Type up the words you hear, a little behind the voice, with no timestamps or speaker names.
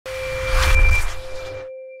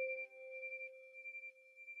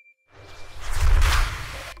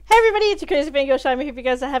everybody, it's your crazy fan girl Shime. I hope you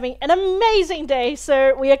guys are having an amazing day.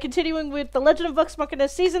 So we are continuing with The Legend of Vox Machina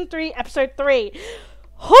Season 3, Episode 3.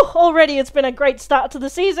 Already it's been a great start to the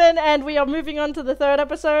season, and we are moving on to the third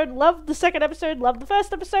episode. Love the second episode, love the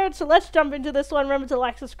first episode, so let's jump into this one. Remember to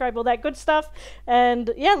like, subscribe, all that good stuff, and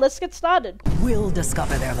yeah, let's get started. We'll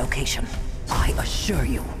discover their location, I assure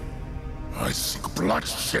you. I seek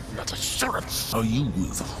bloodshed, not assurance. Are you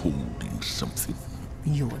withholding something?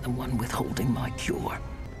 You're the one withholding my cure.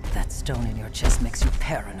 That stone in your chest makes you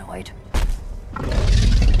paranoid.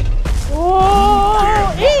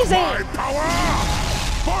 Oh, easy! My power!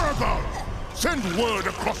 Baragal! Send word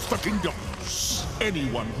across the kingdoms.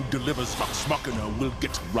 Anyone who delivers Vox Machina will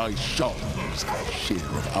get Raishan's share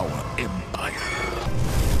of our empire.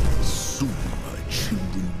 Soon, my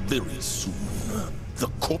children, very soon, the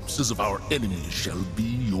corpses of our enemies shall be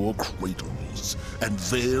your cradles, and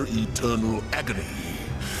their eternal agony,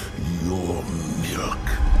 your milk.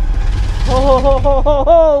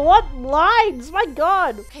 Oh, what lines? My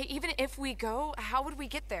god! Okay, even if we go, how would we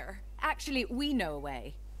get there? Actually, we know a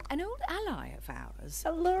way. An old ally of ours.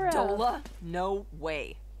 Allura. Dola? No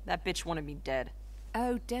way. That bitch wanted me dead.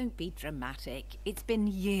 Oh, don't be dramatic. It's been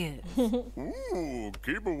years. Ooh,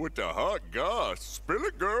 keep her with the hot goss. Spill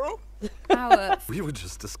it, girl. Our We were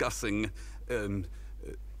just discussing,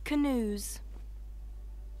 Canoes.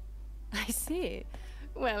 I see.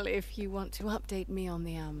 Well, if you want to update me on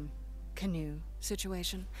the, canoe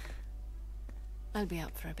situation, I'll be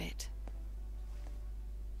out for a bit.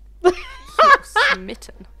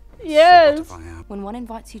 Smitten. Yes! so what if I am? When one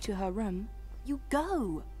invites you to her room, you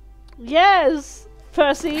go. Yes!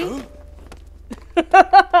 Percy! Oh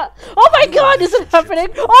my god, is it happening?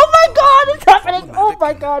 Oh my god, it's happening! Oh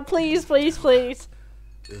my god, please, please, please.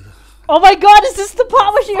 Oh my god, is this the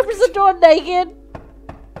part where she opens the door naked?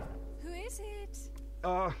 Who is it?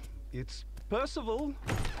 It's Percival.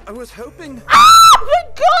 I was hoping. Oh my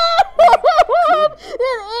god!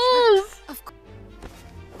 It is! Of course.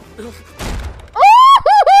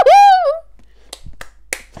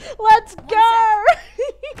 Let's go!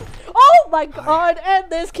 Oh my god,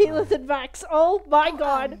 and there's Keyleth and Vax. Oh my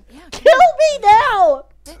god. Yeah, Kill me now!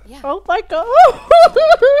 yeah. Oh my god.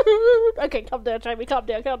 Okay, calm down, Jamie. Calm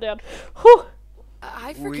down, calm down. Whew.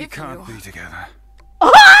 I forgive We can't you. be together.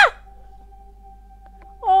 Ah!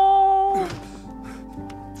 Oh.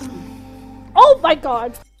 Oh my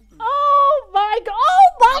god. Oh my god. Oh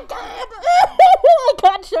my god. I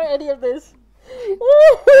can't show any of this.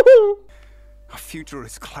 Our future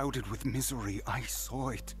is clouded with misery. I saw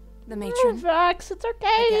it. The matron. Vax, it's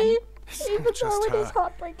okay. It's Even not just though it is her.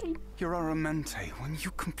 heartbreaking. You're a Ramente when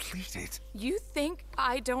you complete it. You think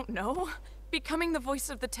I don't know? Becoming the voice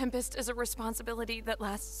of the Tempest is a responsibility that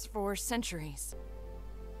lasts for centuries.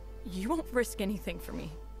 You won't risk anything for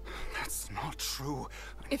me. That's not true.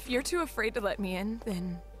 If you're too afraid to let me in,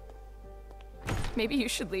 then maybe you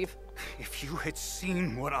should leave. If you had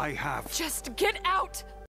seen what I have. Just get out!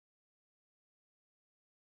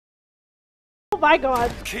 Oh my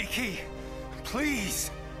god. Kiki, please.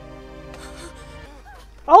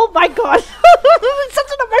 Oh my god. It's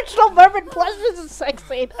such an emotional moment. Plus, this is sex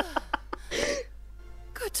scene.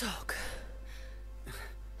 Good talk.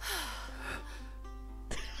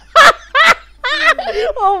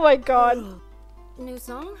 Oh my god. New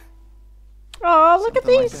song? Oh, look at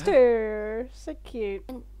Something like these that. two. So cute.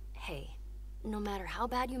 And hey, no matter how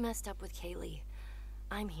bad you messed up with Kaylee,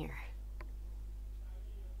 I'm here.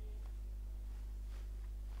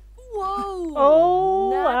 Whoa!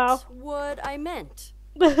 Oh, That's wow. what I meant.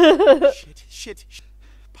 Shit.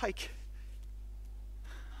 Pike.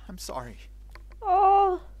 I'm sorry.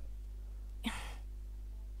 Oh.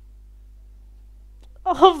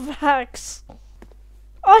 Oh, Vax.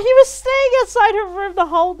 Oh, he was staying outside her room the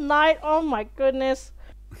whole night. Oh my goodness.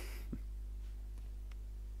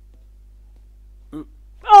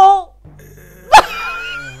 Oh.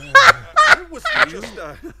 It was just,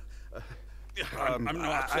 I'm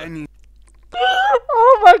not. I mean,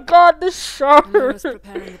 Oh my god, this show. Nora's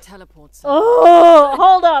preparing the teleport sign. Oh,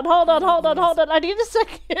 hold on. I need a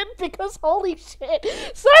second because holy shit.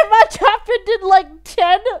 So much happened in like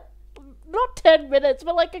not 10 minutes,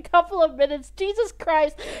 but like a couple of minutes. Jesus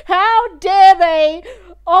Christ. How dare they?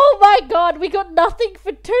 Oh my god, we got nothing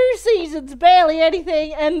for 2 seasons, barely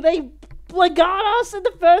anything, and they got us in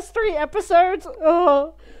the first 3 episodes.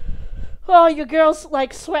 Oh, your girl's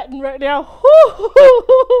like sweating right now.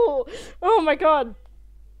 Oh my god.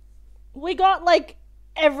 We got like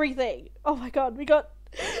everything. Oh my god, we got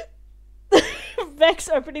Vex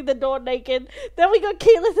opening the door naked. Then we got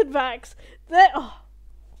Keyleth and Vax.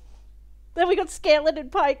 Then we got Scanlan and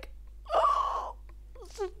Pike.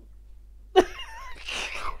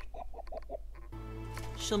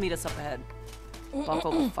 She'll meet us up ahead.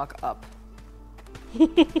 Buckle the fuck up. Oh,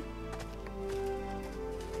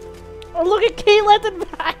 look at Keelan and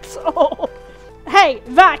Vax. Oh. Hey,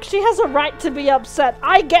 Vax, she has a right to be upset.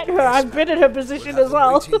 I get her. I've been in her position as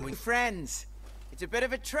well. Friends, it's a bit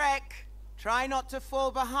of a trek. Try not to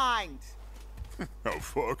fall behind. How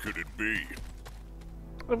far could it be?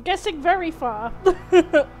 I'm guessing very far. Okay,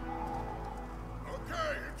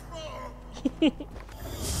 it's far.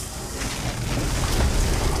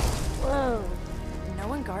 Whoa. No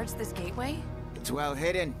one guards this gateway? It's well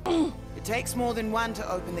hidden. It takes more than one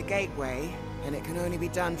to open the gateway, and it can only be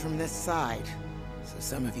done from this side. So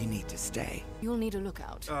some of you need to stay. You'll need a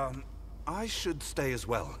lookout. I should stay as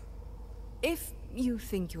well. If you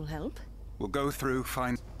think you'll help. We'll go through,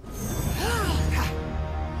 find...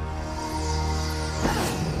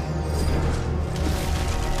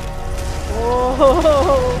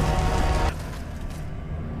 Oh.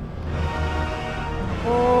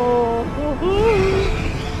 Oh.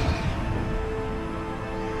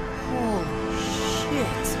 Oh,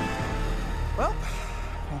 shit. Well,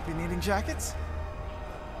 won't be needing jackets.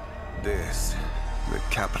 This, the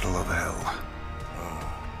capital of hell.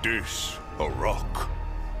 This, a rock.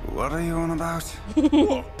 What are you on about?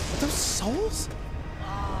 What? Those souls?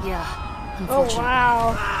 Yeah, Oh, unfortunately.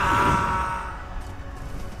 wow.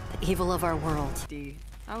 The evil of our world.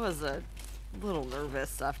 I was a little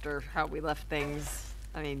nervous after how we left things.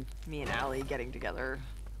 I mean, me and Allie getting together.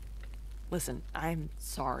 Listen, I'm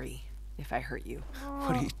sorry if I hurt you.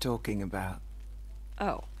 What are you talking about?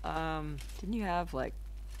 Oh, didn't you have, like,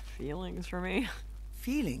 feelings for me?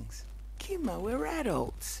 Feelings? Kima, we're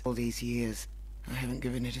adults. All these years, I haven't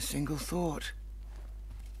given it a single thought.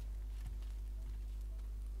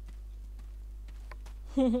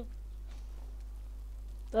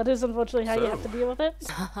 That is unfortunately how you have to deal with it.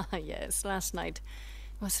 Yes, last night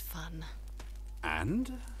was fun.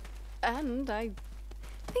 And? And I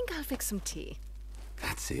think I'll fix some tea.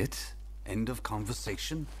 That's it? End of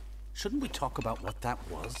conversation? Shouldn't we talk about what that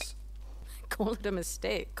was? Call it a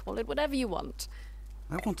mistake. Call it whatever you want.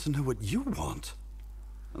 I want to know what you want.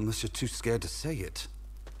 Unless you're too scared to say it.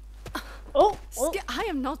 Oh, I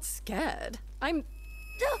am not scared. I'm...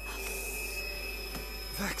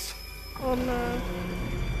 Vex. Oh no.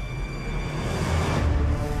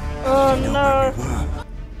 Oh no.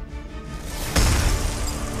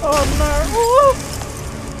 Oh no. Ooh.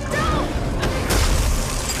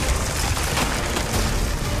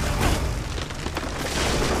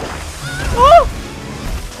 Oh!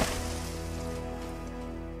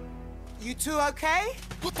 You two okay?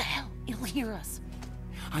 What the hell? He'll hear us.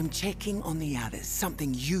 I'm checking on the others.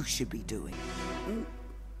 Something you should be doing.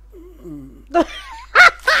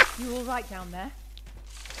 You all right down there?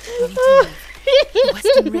 We need to move. The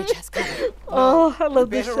Western Ridge has cover. Oh, I love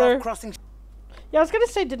this Better show. off crossing. Yeah, I was gonna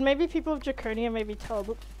say, did maybe people of Draconia maybe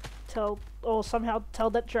tell, or somehow tell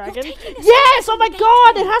that dragon? Yes! Oh my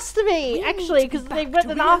god, it has to be! Actually, because they went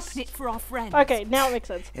and asked. It for our friends. Okay, now it makes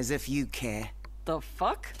sense. As if you care. The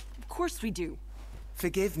fuck? Of course we do.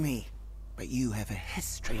 Forgive me, but you have a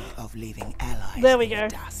history of leaving allies There we in go.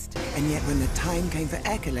 the dust. And yet when the time came for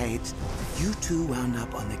accolades, you two wound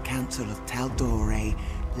up on the Council of Taldore,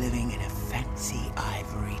 living in a fancy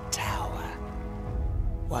ivory tower,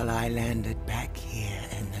 while I landed back here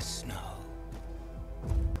in the snow.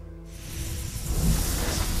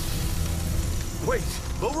 Wait,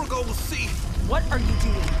 Beauregard will see. What are you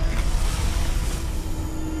doing?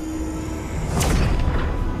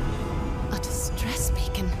 A distress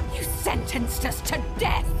beacon. You sentenced us to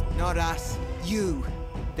death. Not us. You.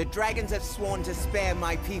 The dragons have sworn to spare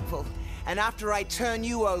my people. And after I turn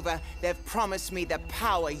you over, they've promised me the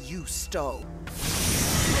power you stole.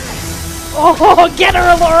 Oh, get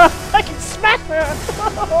her, Alora! I can smack her!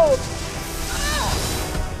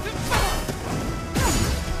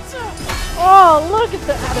 Oh, look at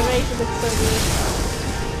the animation, it's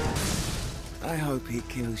so I hope he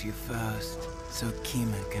kills you first, so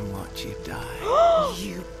Kima can watch you die.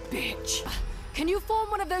 You bitch. Can you form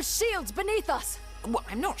one of those shields beneath us? Well,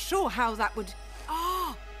 I'm not sure how that would...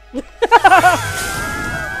 Oh! Oh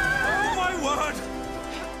my word!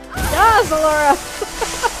 Yes, Alora!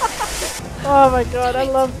 Oh my god, I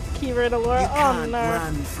love Kira and Alora. You Oh can't no.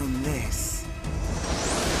 run from this.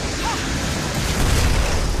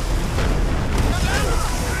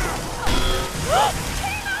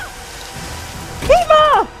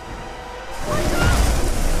 Kima!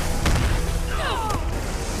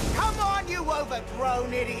 Come on, you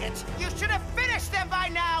overgrown idiot! You should have finished them by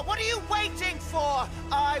now! What are you waiting for?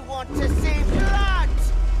 I want to see blood!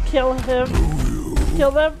 Kill him.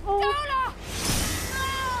 Kill them. Oh.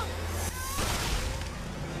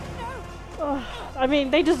 I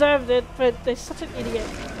mean, they deserved it, but they're such an idiot.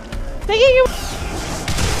 They get you.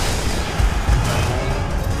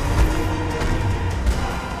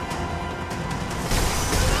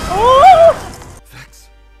 Oh! Vex.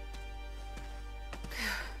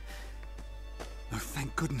 Oh,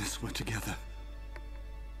 thank goodness we're together.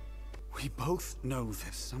 We both know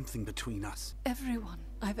there's something between us. Everyone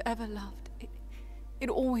I've ever loved, it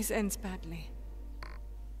always ends badly.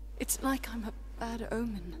 It's like I'm a bad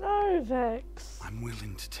omen. No, Vex. I'm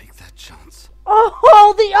willing to take that chance.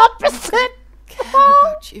 Oh, the opposite! I care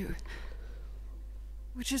about you.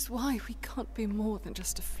 Which is why we can't be more than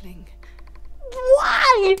just a fling.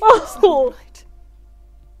 Why? Oh, right.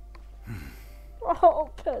 Oh,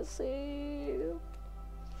 Percy.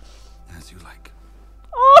 As you like.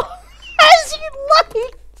 Oh, as you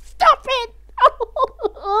like. Stop it.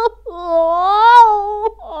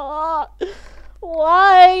 Oh,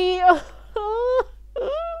 why?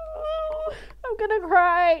 I'm gonna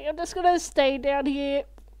cry. I'm just gonna stay down here,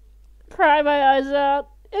 cry my eyes out.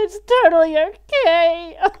 It's totally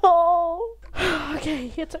okay. Oh,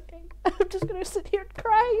 okay, it's okay. I'm just gonna sit here and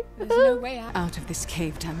cry. There's no way out of this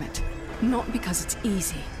cave, damn it. Not because it's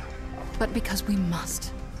easy, but because we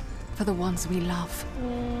must. For the ones we love.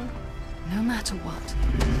 No matter what.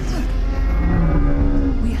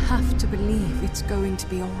 We have to believe it's going to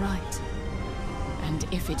be alright. And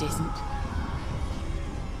if it isn't,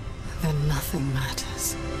 then nothing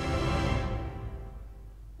matters.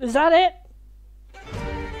 Is that it?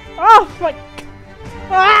 Oh my...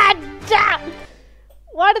 Ah,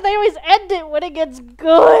 why do they always end it when it gets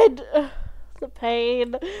good? The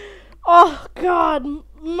pain. Oh god,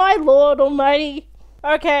 my lord almighty.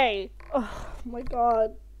 Okay. Oh my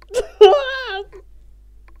god.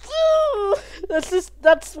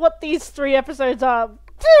 That's what these 3 episodes are.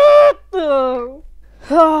 Oh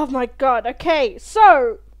my god. Okay,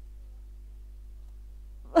 so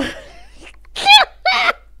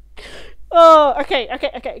oh, okay.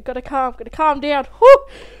 Gotta calm down.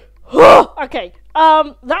 Okay.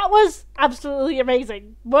 That was absolutely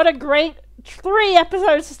amazing. What a great 3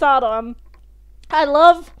 episodes to start on. I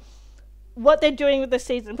love what they're doing with this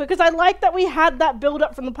season, because I like that we had that build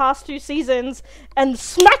up from the past 2 seasons, and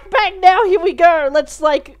smack bang now here we go. Let's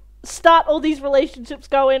like start all these relationships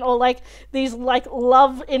going, or like these like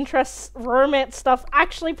love interests, romance stuff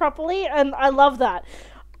actually properly, and I love that.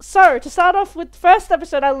 So to start off with the first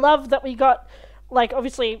episode, I love that we got like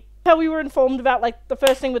obviously how we were informed about like the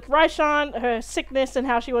first thing with Raishan, her sickness and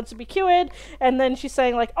how she wants to be cured, and then she's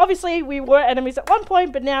saying like obviously we were enemies at one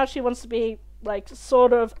point, but now she wants to be like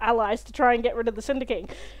sort of allies to try and get rid of the Cinder King.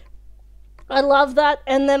 I love that.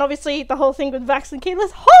 And then obviously the whole thing with Vax and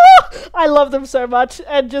Keyless. I love them so much,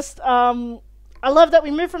 and just I love that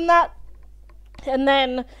we moved from that. And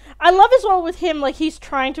then I love as well with him, like he's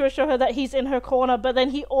trying to assure her that he's in her corner, but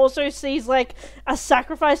then he also sees like a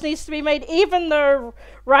sacrifice needs to be made, even though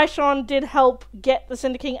Raishan did help get the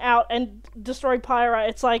Cinder King out and destroy Pyra.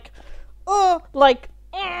 It's like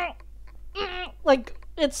like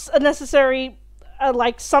it's a necessary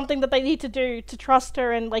like something that they need to do to trust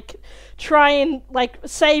her and like try and like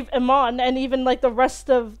save Amon and even like the rest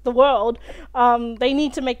of the world. They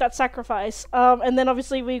need to make that sacrifice. And then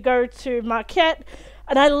obviously we go to Marquette,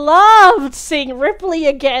 and I loved seeing Ripley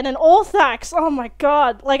again and Orthax. Oh my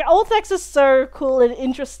god, like Orthax is so cool and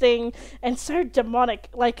interesting and so demonic.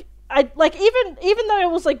 Like I like even though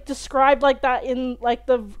it was like described like that in like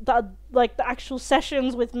the actual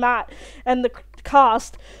sessions with Matt and the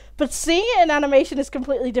cast, but seeing it in animation is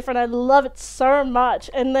completely different. I love it so much.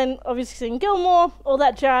 And then obviously seeing Gilmore, all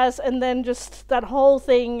that jazz, and then just that whole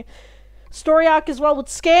thing, story arc as well with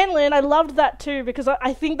Scanlan. I loved that too, because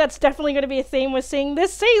I think that's definitely going to be a theme we're seeing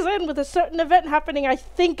this season, with a certain event happening. I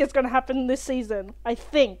think it's going to happen this season. I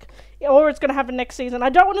think. Or it's going to happen next season. I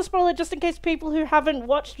don't want to spoil it just in case people who haven't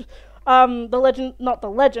watched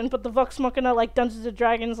the Vox Machina like Dungeons and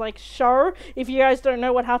Dragons like show. If you guys don't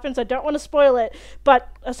know what happens, I don't want to spoil it, but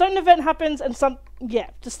a certain event happens and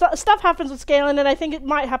stuff happens with Scanlan, and I think it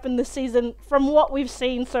might happen this season from what we've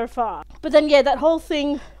seen so far. But then that whole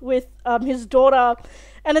thing with his daughter,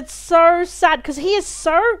 and it's so sad because he is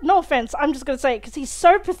so, no offense, I'm just gonna say it, because he's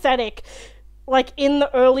so pathetic like in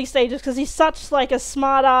the early stages, because he's such like a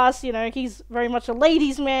smart ass, you know, he's very much a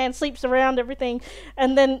ladies man, sleeps around everything,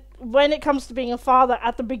 and then when it comes to being a father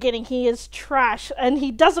at the beginning, he is trash and he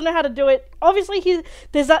doesn't know how to do it. Obviously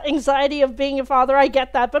there's that anxiety of being a father, I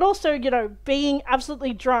get that, but also, you know, being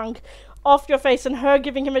absolutely drunk off your face, and her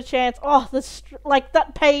giving him a chance. Oh, like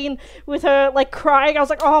that pain with her like crying. I was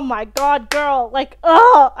like, oh my god, girl, like,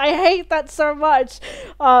 oh, I hate that so much.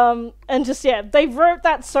 And just, yeah, they wrote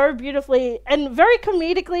that so beautifully and very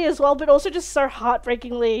comedically as well, but also just so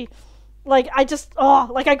heartbreakingly. Like, I just, oh,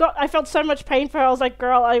 like I felt so much pain for her. I was like,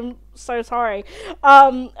 girl, I'm so sorry.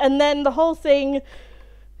 And then the whole thing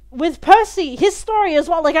with Percy, his story as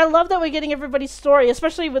well. Like, I love that we're getting everybody's story,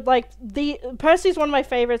 especially with, like, Percy's one of my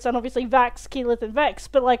favorites, and obviously Vax, Keyleth, and Vex.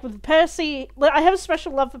 But, like, with Percy, like, I have a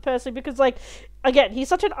special love for Percy because, like, again, he's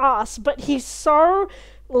such an ass, but he's so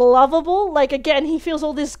lovable. Like, again, he feels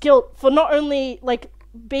all this guilt for not only, like,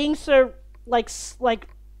 being so, like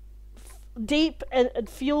deep and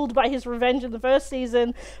fueled by his revenge in the first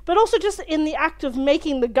season, but also just in the act of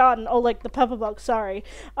making the gun, or like the pepper box, sorry,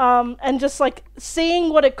 and just like seeing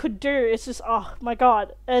what it could do. It's just, oh my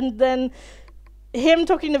god. And then him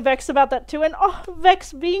talking to Vex about that too, and oh,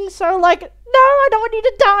 Vex being so like, no, I don't want you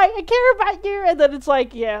to die, I care about you. And then it's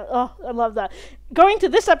like, yeah, oh, I love that. Going to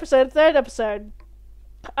this episode, third episode,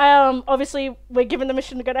 obviously we're given the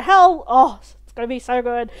mission to go to hell. Oh, it's gonna be so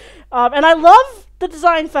good. And I love the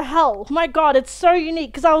design for hell. My god, it's so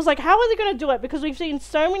unique, because I was like, how are they gonna do it? Because we've seen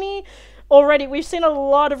so many already. We've seen a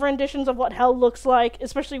lot of renditions of what hell looks like,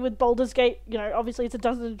 especially with Baldur's Gate. You know, obviously it's a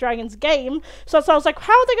Dungeons and Dragons game, so I was like,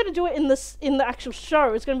 how are they going to do it in the actual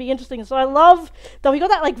show? It's going to be interesting. So I love that we got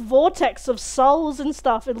that like vortex of souls and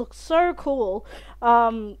stuff. It looks so cool.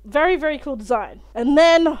 Very, very cool design. And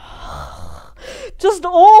then just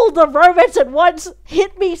all the romance at once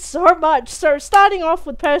hit me so much. So starting off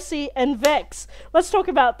with Percy and Vex, let's talk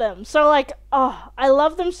about them. So like, oh, I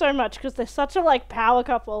love them so much because they're such a like power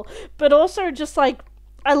couple, but also just like,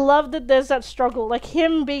 I love that there's that struggle, like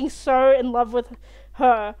him being so in love with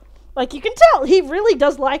her. Like, you can tell he really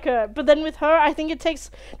does like her, but then with her, I think it takes,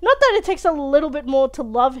 not that it takes a little bit more to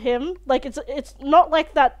love him. Like, it's not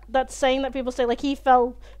like that saying that people say, like, he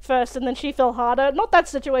fell first and then she fell harder. Not that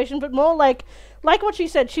situation, but more like what she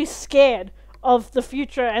said, she's scared of the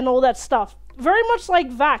future and all that stuff. Very much like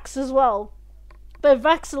Vax as well, but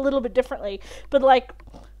Vax a little bit differently. But, like,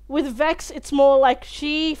 with Vex, it's more like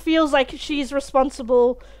she feels like she's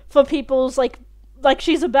responsible for people's, like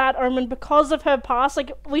she's a bad omen because of her past.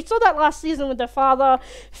 Like, we saw that last season with her father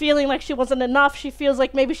feeling like she wasn't enough. She feels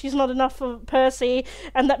like maybe she's not enough for Percy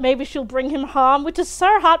and that maybe she'll bring him harm, which is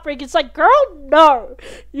so heartbreaking. It's like, girl, no.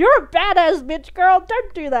 You're a badass bitch, girl.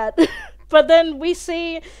 Don't do that. But then we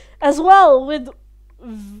see as well with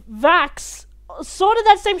Vax sort of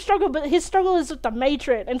that same struggle, but his struggle is with the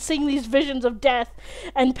matron and seeing these visions of death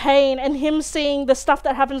and pain, and him seeing the stuff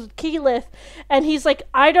that happens with Keyleth, and he's like,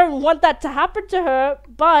 I don't want that to happen to her,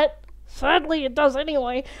 but sadly it does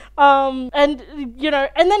anyway. And you know,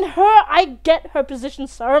 and then I get her position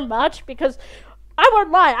so much, because I won't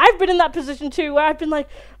lie, I've been in that position too, where I've been like,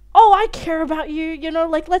 oh, I care about you, you know,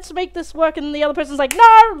 like, let's make this work, and the other person's like,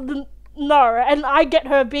 no, and I get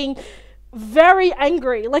her being very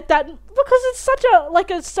angry like that, because it's such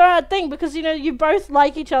a sad thing, because, you know, you both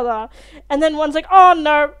like each other, and then one's like, oh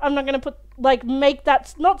no, I'm not gonna make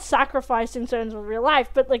that, not sacrifice in terms of real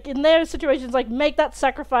life, but like in their situations, like, make that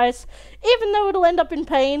sacrifice, even though it'll end up in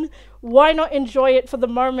pain. Why not enjoy it for the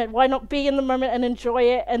moment? Why not be in the moment and enjoy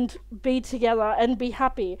it and be together and be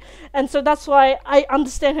happy? And so that's why I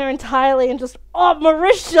understand her entirely, and just, oh,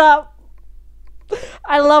 Marisha,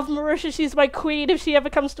 I love Marisha. She's my queen. If she ever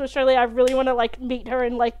comes to Australia, I really want to like meet her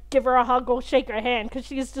and like give her a hug or shake her hand, because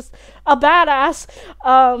she's just a badass.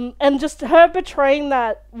 And just her betraying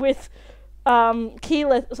that with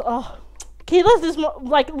Keyleth. Oh, Keyleth is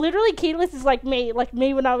like, literally, Keyleth is like me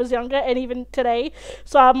when I was younger, and even today.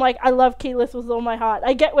 So I'm like, I love Keyleth with all my heart.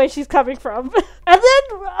 I get where she's coming from. And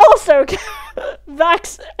then also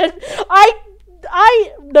Vax, and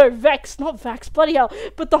no, Vex, not Vax, bloody hell.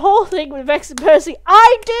 But the whole thing with Vex and Percy,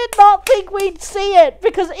 I did not think we'd see it,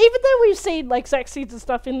 because even though we've seen like sex scenes and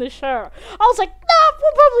stuff in this show, I was like, nah,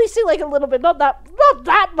 we'll probably see like a little bit, not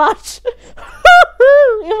that much.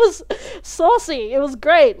 It was saucy, it was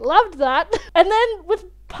great, loved that. And then with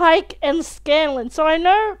Pike and Scanlan, so I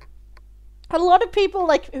know a lot of people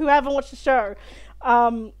like who haven't watched the show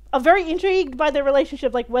are very intrigued by their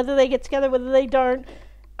relationship, like whether they get together, whether they don't.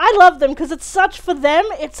 I love them because it's such, for them,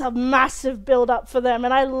 it's a massive build-up for them,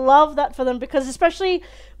 and I love that for them, because especially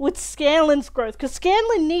with Scanlan's growth, because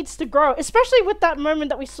Scanlan needs to grow, especially with that moment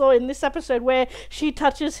that we saw in this episode where she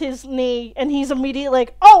touches his knee and he's immediately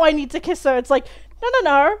like, oh, I need to kiss her. It's like,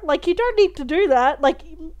 no, like, you don't need to do that. Like,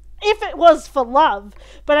 if it was for love,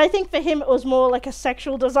 but I think for him it was more like a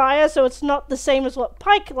sexual desire, so it's not the same as what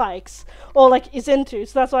Pike likes or like is into.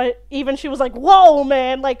 So that's why even she was like, whoa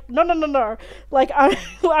man, like no, like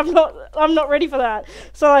I'm not ready for that.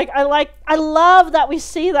 So like I love that we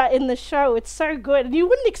see that in the show. It's so good, and you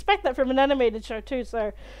wouldn't expect that from an animated show too.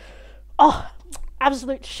 So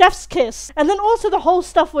absolute chef's kiss. And then also the whole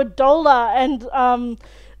stuff with Dola and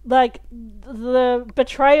like the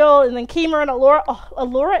betrayal, and then Kima and Allura.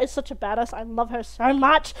 Allura is such a badass. I love her so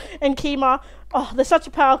much. And Kima, they're such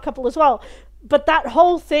a power couple as well. But that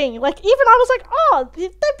whole thing, like, even I was like, they're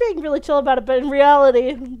being really chill about it, but in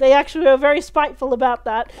reality, they actually were very spiteful about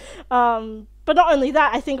that. But not only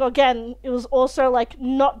that, I think, again, it was also, like,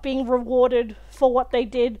 not being rewarded for what they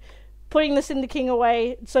did, putting the Cinder King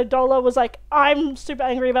away. So Dola was like, I'm super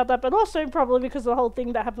angry about that, but also probably because of the whole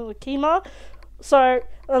thing that happened with Kima. So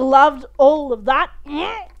I loved all of that.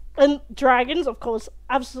 And dragons, of course,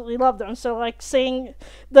 absolutely love them. So like seeing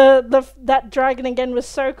that dragon again was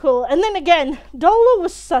so cool. And then again, Dola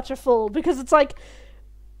was such a fool, because it's like,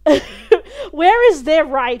 where is their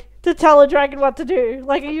right to tell a dragon what to do?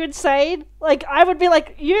 Like, are you insane? Like, I would be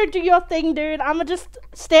like, you do your thing, dude. I'ma just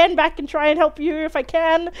stand back and try and help you if I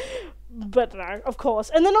can. But no, of course.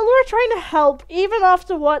 And then Allura trying to help, even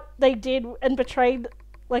after what they did and betrayed,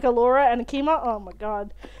 like, Allura and Kima. Oh my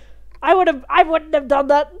god. I wouldn't have done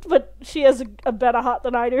that, but she has a better heart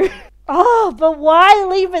than I do. But why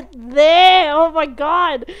leave it there? Oh my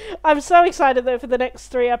god. I'm so excited though for the next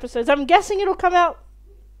 3 episodes. I'm guessing it'll come out,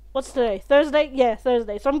 what's today? Thursday? Yeah,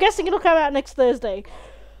 Thursday. So I'm guessing it'll come out next Thursday.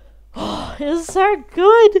 It was so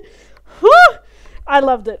good. Whew. I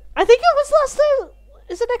loved it. I think it was last Thursday.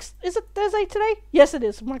 Is it Thursday today? Yes, it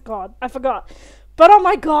is. Oh my god, I forgot. But oh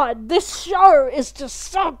my god, this show is just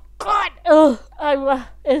so good. I'm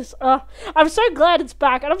so glad it's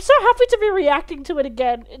back, and I'm so happy to be reacting to it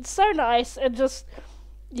again. It's so nice, and just,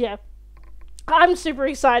 yeah. I'm super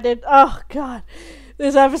excited. Oh god,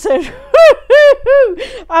 this episode.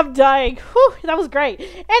 I'm dying. Whew, that was great.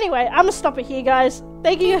 Anyway, I'm gonna stop it here, guys.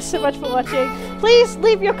 Thank you guys so much for watching. Please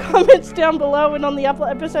leave your comments down below and on the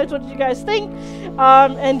upload episodes. What did you guys think?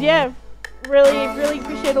 And yeah, really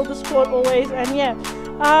appreciate all the support always. And yeah,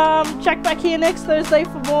 check back here next Thursday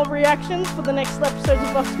for more reactions for the next episodes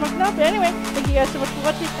of Vox Machina. But anyway, thank you guys so much for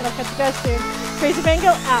watching, and I'll catch you guys soon. Crazy Bango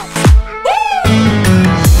out.